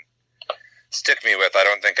syringe and stick me with. I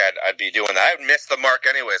don't think I'd be doing that. I'd miss the mark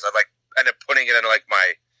anyways. I'd end up putting it in like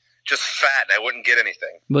my just fat, and I wouldn't get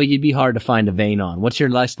anything. Well, you'd be hard to find a vein on. What's your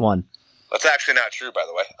last one? That's actually not true, by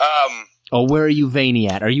the way. Oh, where are you veiny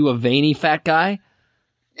at? Are you a veiny fat guy?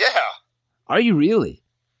 Yeah. Are you really?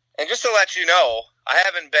 And just to let you know, I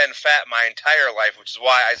haven't been fat my entire life, which is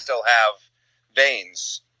why I still have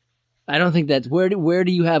veins. I don't think that's where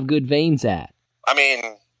do you have good veins at? I mean,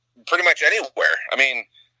 pretty much anywhere. I mean,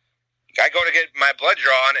 I go to get my blood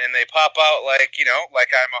drawn, and they pop out like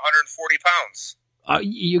I'm 140 pounds.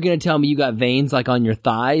 You're gonna tell me you got veins like on your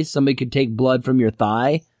thighs? Somebody could take blood from your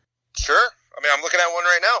thigh? Sure. I mean, I'm looking at one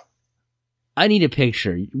right now. I need a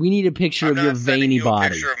picture. We need a picture of your veiny body. A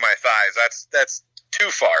picture of my thighs. That's too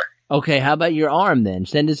far. Okay, how about your arm then?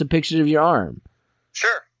 Send us a picture of your arm.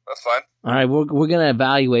 Sure, that's fine. All right, we're gonna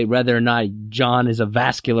evaluate whether or not John is a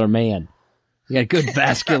vascular man. You got good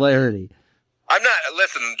vascularity.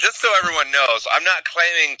 Listen, just so everyone knows, I'm not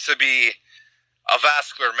claiming to be a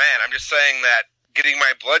vascular man. I'm just saying that getting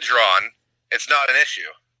my blood drawn, it's not an issue.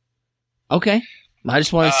 Okay. I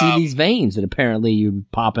just want to see these veins that apparently you're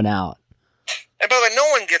popping out. And by the way, no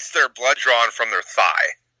one gets their blood drawn from their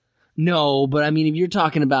thigh. No, but I mean, if you're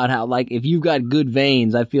talking about how, like, if you've got good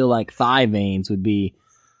veins, I feel like thigh veins would be,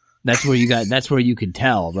 that's where you could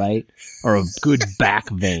tell, right? Or a good back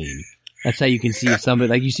vein. That's how you can see if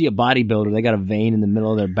somebody, like you see a bodybuilder, they got a vein in the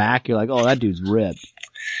middle of their back, you're like, oh, that dude's ripped.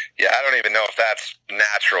 Yeah, I don't even know if that's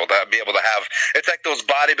natural to be able to have. It's like those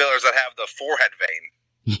bodybuilders that have the forehead vein.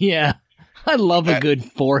 Yeah, I love a good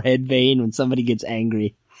forehead vein when somebody gets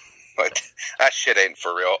angry. But that shit ain't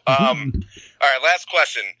for real. All right, last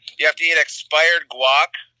question. You have to eat expired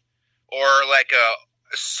guac or like a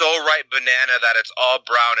so ripe banana that it's all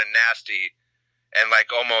brown and nasty and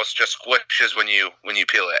like almost just squishes when you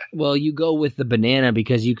peel it. Well, you go with the banana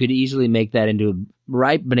because you could easily make that into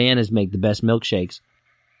ripe bananas make the best milkshakes.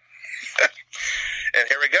 And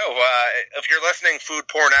here we go. If you're listening, Food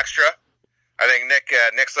Porn Extra, I think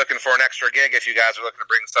Nick's looking for an extra gig if you guys are looking to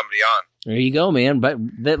bring somebody on. There you go, man. But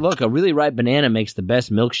look, a really ripe banana makes the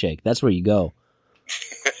best milkshake. That's where you go.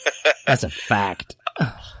 That's a fact.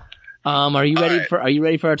 Are you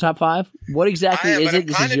ready for our top 5? What exactly is it?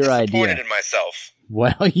 This is your idea. I'm disappointed in myself.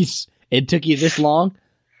 Well, it took you this long?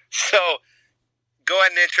 So, go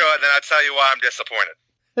ahead and intro it, then I'll tell you why I'm disappointed.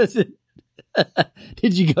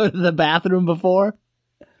 Did you go to the bathroom before?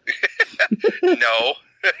 No.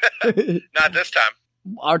 Not this time.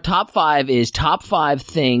 Our top 5 is top 5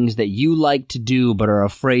 things that you like to do but are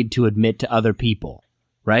afraid to admit to other people,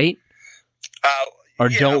 right? Or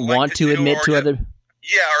don't want to admit to other...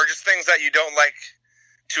 Yeah, or just things that you don't like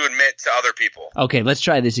to admit to other people. Okay, let's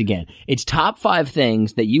try this again. It's top 5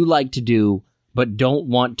 things that you like to do but don't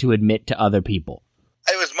want to admit to other people.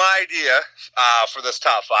 It was my idea for this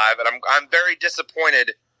top 5, and I'm very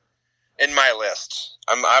disappointed in my list.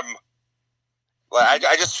 I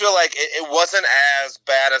just feel like it wasn't as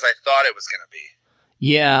bad as I thought it was going to be.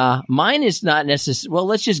 Yeah, mine is not necessarily... Well,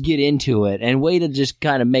 let's just get into it and way to just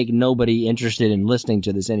kind of make nobody interested in listening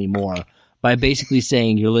to this anymore by basically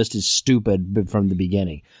saying your list is stupid from the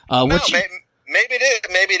beginning. Maybe it is.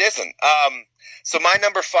 Maybe it isn't. So my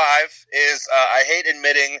number 5 is I hate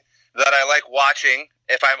admitting that I like watching,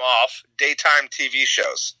 if I'm off, daytime TV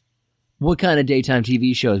shows. What kind of daytime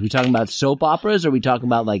TV shows? Are we talking about soap operas or are we talking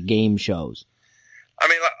about like game shows? I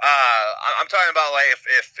mean, I'm talking about like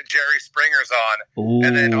if Jerry Springer's on, Ooh.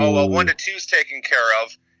 And then 1 to 2's taken care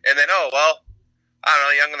of, and then I don't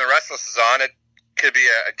know, Young and the Restless is on. It could be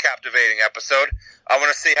a captivating episode. I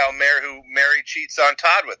want to see how Mary cheats on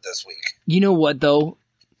Todd with this week. You know what though?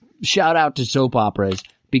 Shout out to soap operas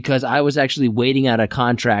because I was actually waiting out a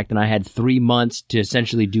contract and I had 3 months to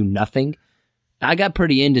essentially do nothing. I got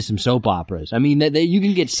pretty into some soap operas. I mean, you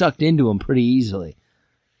can get sucked into them pretty easily.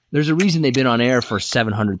 There's a reason they've been on air for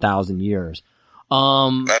 700,000 years.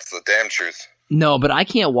 That's the damn truth. No, but I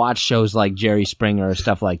can't watch shows like Jerry Springer or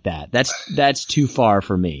stuff like that. That's too far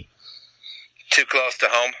for me. Too close to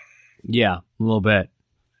home? Yeah, a little bit.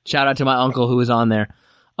 Shout out to my uncle who was on there.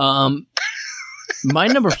 My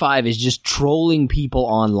number 5 is just trolling people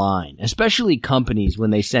online, especially companies when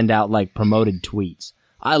they send out like promoted tweets.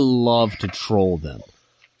 I love to troll them.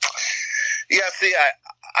 Yeah, see,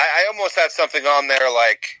 I almost had something on there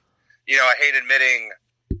like, I hate admitting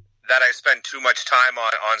that I spend too much time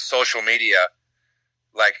on social media,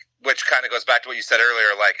 like, which kind of goes back to what you said earlier,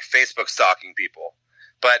 like Facebook stalking people.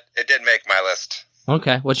 But it did make my list.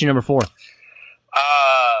 Okay, what's your number 4? That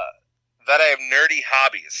I have nerdy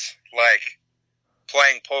hobbies, like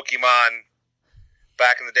playing Pokemon.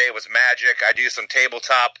 Back in the day, it was Magic. I do some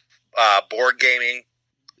tabletop board gaming.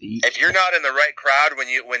 If you're not in the right crowd when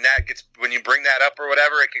you bring that up or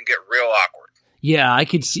whatever, it can get real awkward. Yeah, I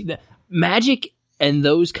could see that. Magic and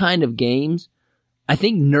those kind of games, I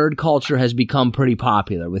think nerd culture has become pretty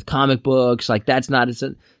popular with comic books. Like that's not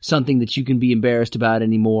something that you can be embarrassed about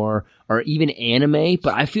anymore, or even anime.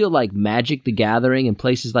 But I feel like Magic the Gathering and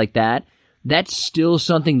places like that, that's still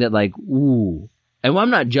something that like, ooh. And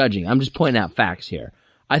I'm not judging. I'm just pointing out facts here.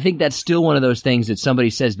 I think that's still one of those things that somebody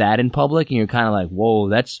says that in public and you're kind of like, whoa,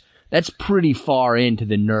 that's pretty far into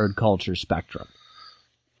the nerd culture spectrum.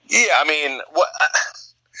 Yeah, I mean,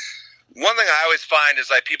 one thing I always find is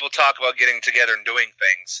like people talk about getting together and doing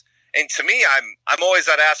things. And to me, I'm always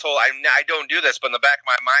that asshole. I don't do this, but in the back of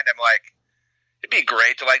my mind, I'm like, it'd be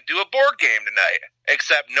great to like do a board game tonight.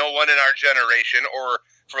 Except no one in our generation or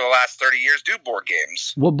for the last 30 years do board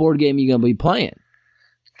games. What board game are you going to be playing?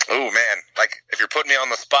 Oh man, like if you're putting me on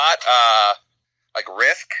the spot, like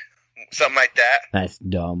Risk, something like that. That's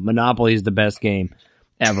dumb. Monopoly is the best game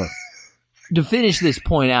ever. To finish this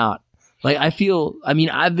point out, like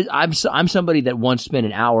I'm somebody that once spent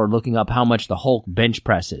an hour looking up how much the Hulk bench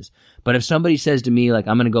presses. But if somebody says to me like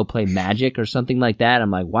I'm going to go play Magic or something like that, I'm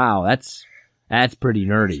like, wow, that's pretty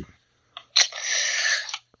nerdy.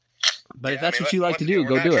 But if that's what you like to do,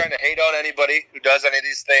 go do it. We're not trying to hate on anybody who does any of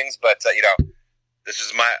these things, but this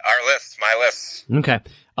is my list. Okay.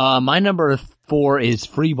 My number 4 is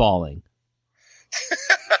free balling.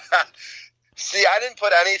 See, I didn't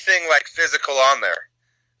put anything like physical on there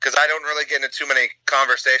because I don't really get into too many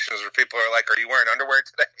conversations where people are like, "Are you wearing underwear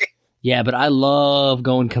today?" Yeah, but I love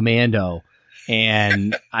going commando,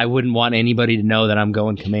 and I wouldn't want anybody to know that I'm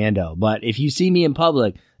going commando. But if you see me in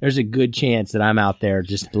public, there's a good chance that I'm out there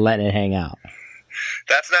just letting it hang out.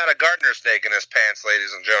 That's not a gardener snake in his pants,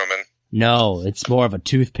 ladies and gentlemen. No, it's more of a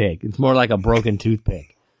toothpick. It's more like a broken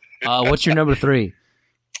toothpick. What's your number 3?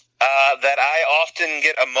 That I often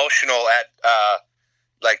get emotional at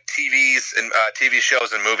like TVs and TV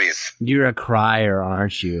shows and movies. You're a crier,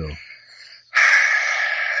 aren't you?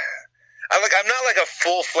 I'm not like a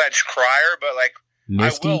full-fledged crier, but like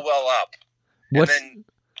Misty? I will well up.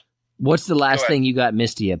 What's the last thing you got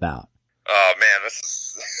misty about? Oh man, this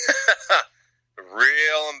is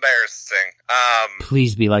real embarrassing.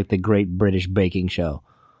 Please be like the Great British Baking Show.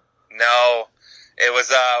 No, it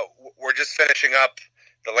was. We're just finishing up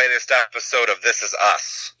the latest episode of This Is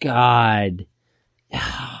Us. God.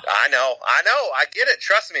 I know. I get it.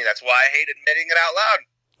 Trust me. That's why I hate admitting it out loud.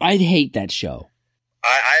 I'd hate that show.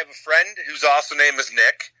 I have a friend whose also name is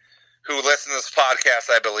Nick, who listens to this podcast,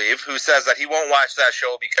 I believe, who says that he won't watch that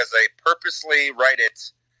show because they purposely write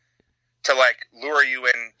it to like lure you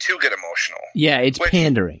in to get emotional. Yeah, it's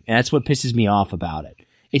pandering, and that's what pisses me off about it.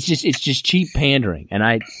 It's just cheap pandering, and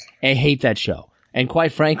I hate that show. And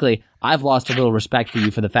quite frankly, I've lost a little respect for you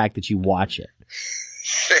for the fact that you watch it.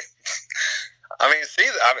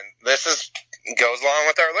 This goes along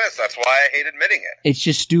with our list. That's why I hate admitting it. It's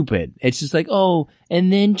just stupid. It's just like, oh,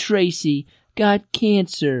 and then Tracy got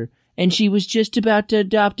cancer, and she was just about to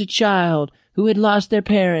adopt a child who had lost their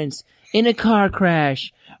parents in a car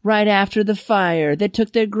crash right after the fire that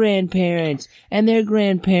took their grandparents, and their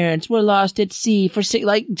grandparents were lost at sea for it's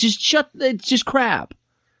just crap.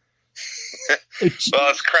 Well,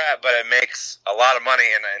 it's crap, but it makes a lot of money,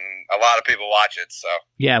 and a lot of people watch it. So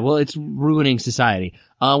yeah, well, it's ruining society.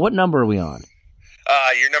 What number are we on?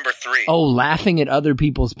 You're number 3. Oh, laughing at other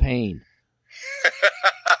people's pain.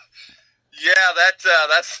 Yeah,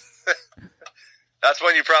 that's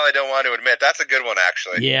one you probably don't want to admit. That's a good one,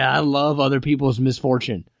 actually. Yeah, I love other people's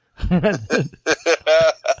misfortune.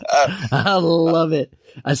 I love it,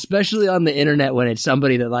 especially on the internet when it's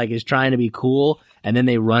somebody that like is trying to be cool and then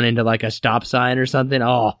they run into like a stop sign or something.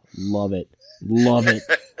 Oh, love it.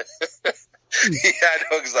 Yeah, I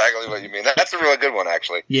know exactly what you mean. That's a really good one,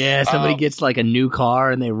 actually. Yeah, somebody gets like a new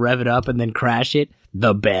car and they rev it up and then crash it.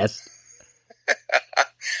 The best.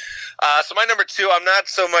 So my number 2, I'm not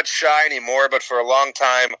so much shy anymore, but for a long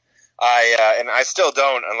time, I still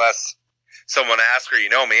don't unless someone asks or you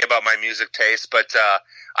know me about my music taste, but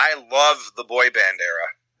I love the boy band era.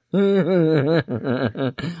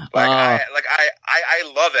 I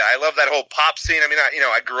love it. I love that whole pop scene. I mean,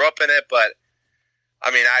 I grew up in it, but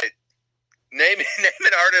I mean, name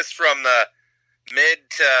an artist from the mid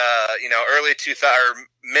to early 2000 or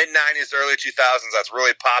mid 90s, early 2000s that's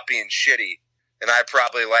really poppy and shitty, and I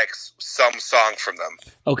probably like some song from them.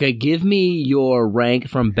 Okay, give me your rank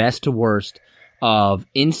from best to worst of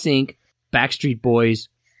NSYNC, Backstreet Boys,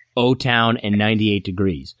 O-Town, and 98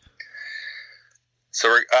 Degrees.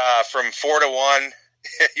 So from 4 to 1,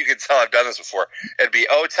 you can tell I've done this before. It'd be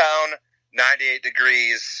O-Town, 98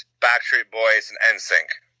 Degrees, Backstreet Boys, and NSYNC.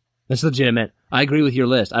 That's legitimate. I agree with your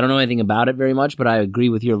list. I don't know anything about it very much, but I agree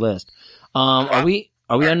with your list. Are we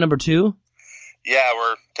on number 2? Yeah,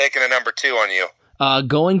 we're taking a number 2 on you.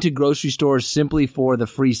 Going to grocery stores simply for the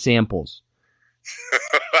free samples.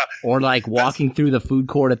 Or like walking through the food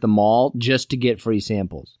court at the mall just to get free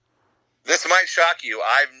samples. This might shock you.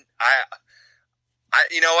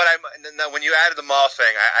 You know what? When you added the mall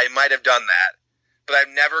thing, I might have done that, but I've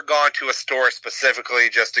never gone to a store specifically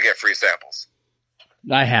just to get free samples.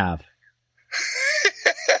 I have.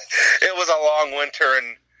 It was a long winter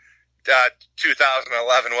in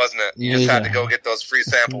 2011, wasn't it? You just had to go get those free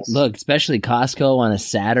samples. Look, especially Costco on a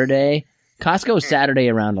Saturday. Costco Saturday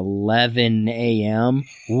around 11 a.m.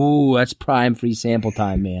 Ooh, that's prime free sample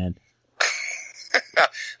time, man.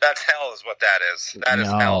 That's hell is what that is. That is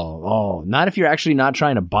hell. Oh, not if you're actually not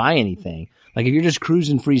trying to buy anything. Like if you're just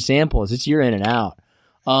cruising free samples, it's you're in and out.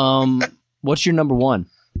 What's your number one?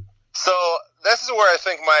 So this is where I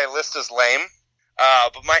think my list is lame.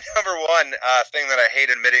 But my number one thing that I hate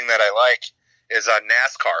admitting that I like is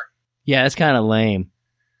NASCAR. Yeah, that's kind of lame.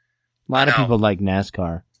 A lot of people like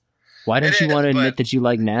NASCAR. Why don't you want to admit that you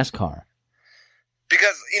like NASCAR?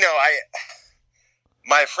 Because,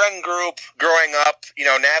 my friend group growing up,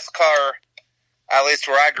 NASCAR, at least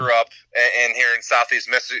where I grew up, and here in Southeast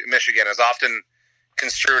Michigan, is often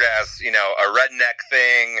construed as, a redneck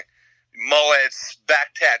thing, mullets,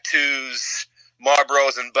 back tattoos,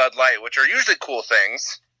 Marlboros, and Bud Light, which are usually cool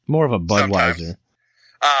things. More of a Budweiser.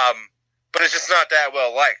 But it's just not that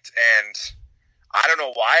well liked, and I don't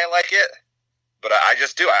know why I like it, but I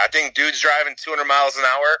just do. I think dudes driving 200 miles an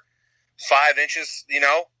hour, 5 inches,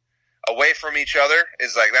 away from each other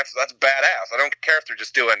is like, that's badass. I don't care if they're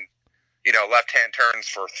just doing, left-hand turns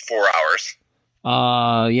for 4 hours.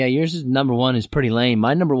 Yeah, yours is number one is pretty lame.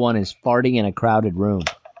 My number one is farting in a crowded room.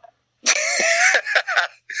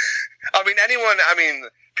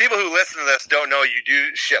 People who listen to this don't know you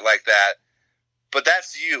do shit like that, but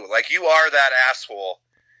that's you. Like, you are that asshole,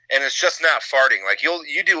 and it's just not farting. Like, you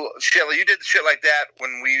do shit. You did shit like that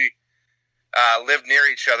when we lived near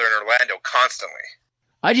each other in Orlando constantly.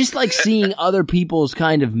 I just like seeing other people's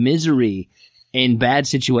kind of misery in bad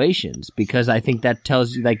situations because I think that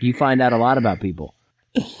tells you, like, you find out a lot about people.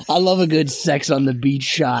 I love a good sex on the beach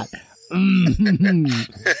shot. Do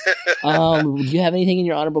you have anything in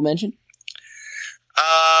your honorable mention?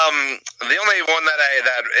 The only one that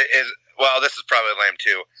is, well, this is probably lame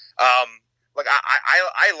too. I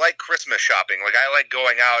like Christmas shopping. Like, I like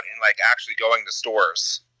going out and like actually going to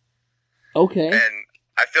stores. Okay. And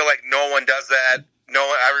I feel like no one does that.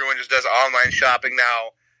 Everyone just does online shopping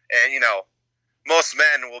now. And most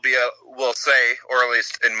men will say, or at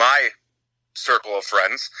least in my circle of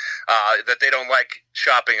friends, that they don't like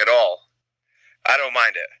shopping at all. I don't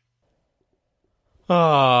mind it.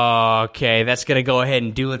 Okay, that's going to go ahead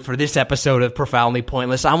and do it for this episode of Profoundly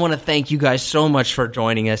Pointless. I want to thank you guys so much for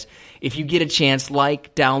joining us. If you get a chance,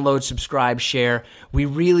 like, download, subscribe, share. We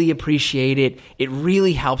really appreciate it. It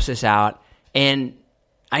really helps us out. And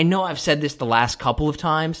I know I've said this the last couple of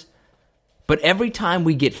times, but every time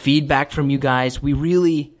we get feedback from you guys, it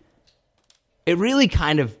really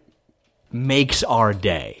kind of makes our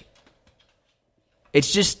day.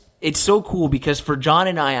 It's so cool because for John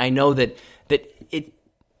and I know that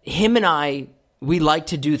him and I, we like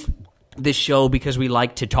to do this show because we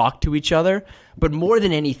like to talk to each other. But more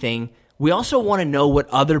than anything, we also want to know what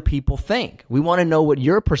other people think. We want to know what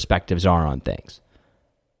your perspectives are on things.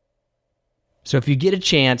 So if you get a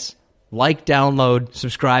chance, like, download,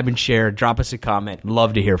 subscribe, and share. Drop us a comment.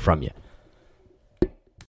 Love to hear from you.